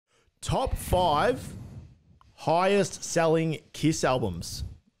Top 5 highest selling Kiss albums.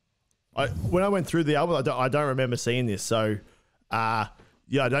 When I went through the album, I don't remember seeing this. So, yeah,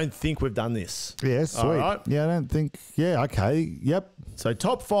 I don't think we've done this. Yeah, sweet. All right. Yeah, I don't think. Yeah, okay. Yep. So,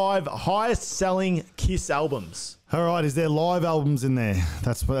 top 5 highest selling Kiss albums. All right. Is there live albums in there?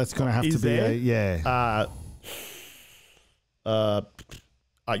 That's going to have to be. There? Yeah.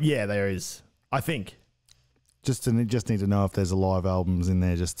 Yeah, there is. I think. Just need to know if there's a live albums in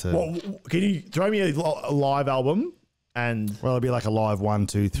there. Just to. Well, can you throw me a live album? And Well, it'll be like a live 1,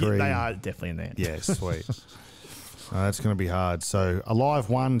 2, 3. they are definitely in there. Yeah, sweet. That's going to be hard. So a live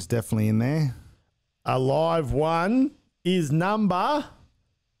one's definitely in there. A live one is number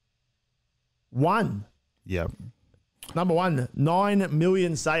 1. Yep. Number 1, 9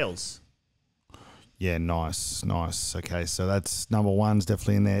 million sales. Yeah, nice. Okay, so that's number 1's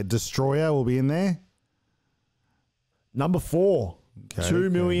definitely in there. Destroyer will be in there. Number 4, Okay,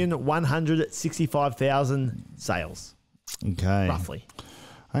 2,165,000 sales, Okay. roughly.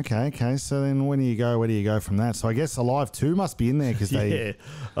 Okay. So then where do you go from that? So I guess Alive 2 must be in there because they. Yeah.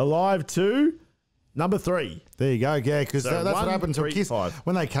 Alive 2, number 3. There you go. Yeah, because So that's what 1, happened to 3, Kiss 5.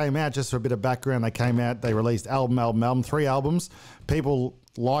 when they came out. Just for a bit of background, they came out. They released album, 3 albums. People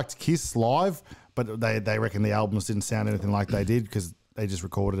liked Kiss live, but they reckon the albums didn't sound anything like they did because they just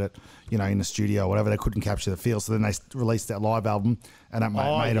recorded it, in the studio or whatever. They couldn't capture the feel, so then they released that live album, and that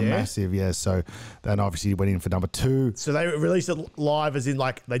made them massive. Yeah, so then obviously went in for number 2. So they released it live, as in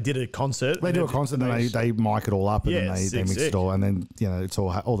like they did a concert. They do a concert, and then they mic it all up, and then they mix it all, and then it's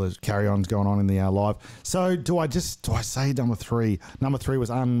all the carry-ons going on in the live. So do I say number 3? Number 3 was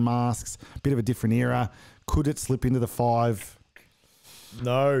Unmasked, bit of a different era. Could it slip into the 5?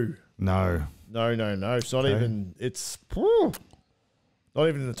 No. It's not even. It's not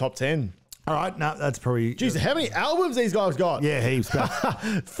even in the top 10. All right, no, that's probably. Jeez, how many albums these guys got? Yeah, heaps.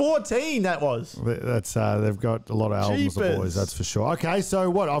 14. That was. That's they've got a lot of albums, the boys. That's for sure. Okay, so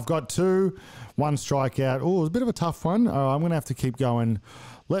what? I've got 2, 1 strikeout. Oh, it was a bit of a tough one. I'm going to have to keep going.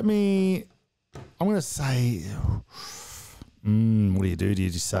 I'm going to say. What do you do? Do you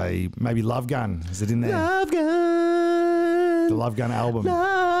just say maybe Love Gun? Is it in there? Love Gun. The Love Gun album.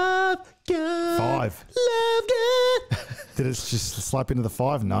 Love Gun. 5. Love Gun. Did it just slap into the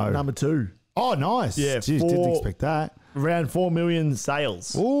 5? No. Number 2. Oh, nice. Yeah, Jeez, 4 didn't expect that. Around 4 million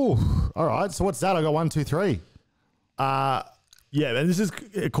sales. Ooh, all right. So what's that? I got 1, 2, 3. Yeah, and this is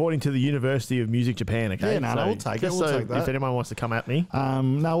according to the University of Music Japan. Okay, Yeah, no, we'll take it. just We'll so take that. If anyone wants to come at me,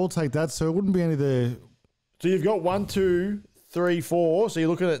 No, we'll take that. So it wouldn't be any of the. so you've got 1, 2, 3, 4. So you're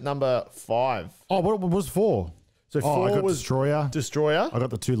looking at number 5. Oh, what was 4? So 4 I got was Destroyer. Destroyer. I got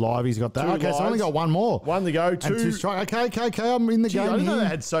the 2 liveys. Got that. 2 Okay, so I only lives. got 1 more. 1 to go. 2. And 2 strike. Okay. I'm in the Gee, I game didn't know they here.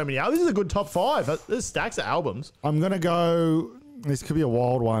 had so many albums. This is a good top 5. There's stacks of albums. I'm gonna go. This could be a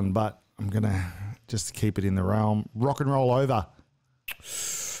wild one, but I'm gonna just keep it in the realm. Rock and Roll Over.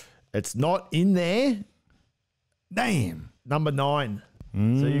 It's not in there. Damn. Number 9. So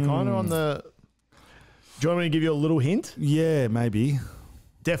you're kind of on the. Do you want me to give you a little hint? Yeah, maybe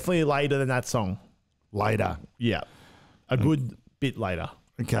Definitely later than that song. later. Yeah, a good bit later.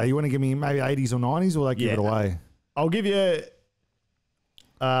 Okay, you want to give me maybe 80s or 90s, or will that give Yeah. it away? I'll give you.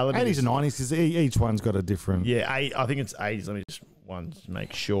 80s and 90s, because each one's got a different. Yeah, I think it's 80s. Let me just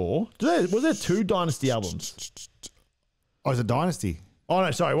make sure. Was there 2 Dynasty albums? Oh, it's a Dynasty. Oh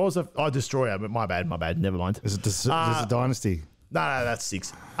no, sorry. What was the? Oh, Destroyer. But my bad. Never mind. Is it is a Dynasty? No, that's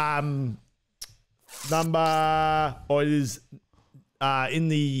 6. Number. Or it is in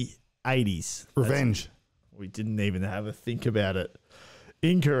the 80s. Revenge. We didn't even have a think about it.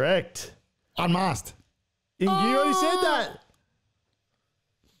 Incorrect. Unmasked. You already said that.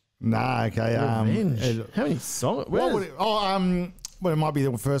 Nah, okay. Revenge. How many songs? What would it, well, it might be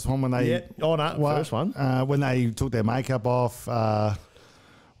the first one when they. Yeah. Oh no, first one. When they took their makeup off,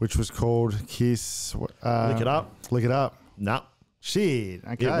 which was called Kiss. Look it up. Look it up. No. Shit.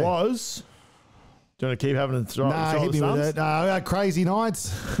 Okay. It was. Do you want to keep having to throw Hit me with it. Crazy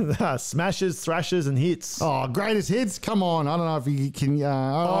Nights. Smashes, thrashes, and hits. Oh, greatest hits. Come on. I don't know if you can.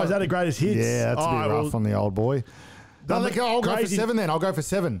 Is that a greatest hits? Yeah, that's a bit rough on the old boy. I'll go for 7 then. I'll go for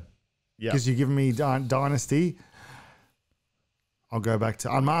 7. Yeah. Because you're giving me Dynasty. I'll go back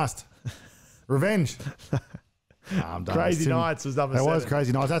to Unmasked. Revenge. I'm done. Crazy Nights was number 7. It was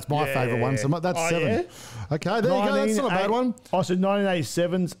Crazy Nights. That's my favourite one. So that's 7. Yeah? Okay, there you go. That's not a bad one. Oh, so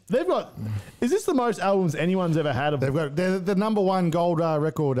 1987s. They've got. Is this the most albums anyone's ever had? They're the number 1 gold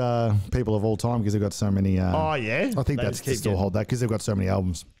record people of all time because they've got so many. Oh yeah. I think that's still hold that because they've got so many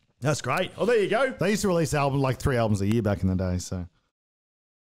albums. That's great. Oh, there you go. They used to release like 3 albums a year back in the day. So.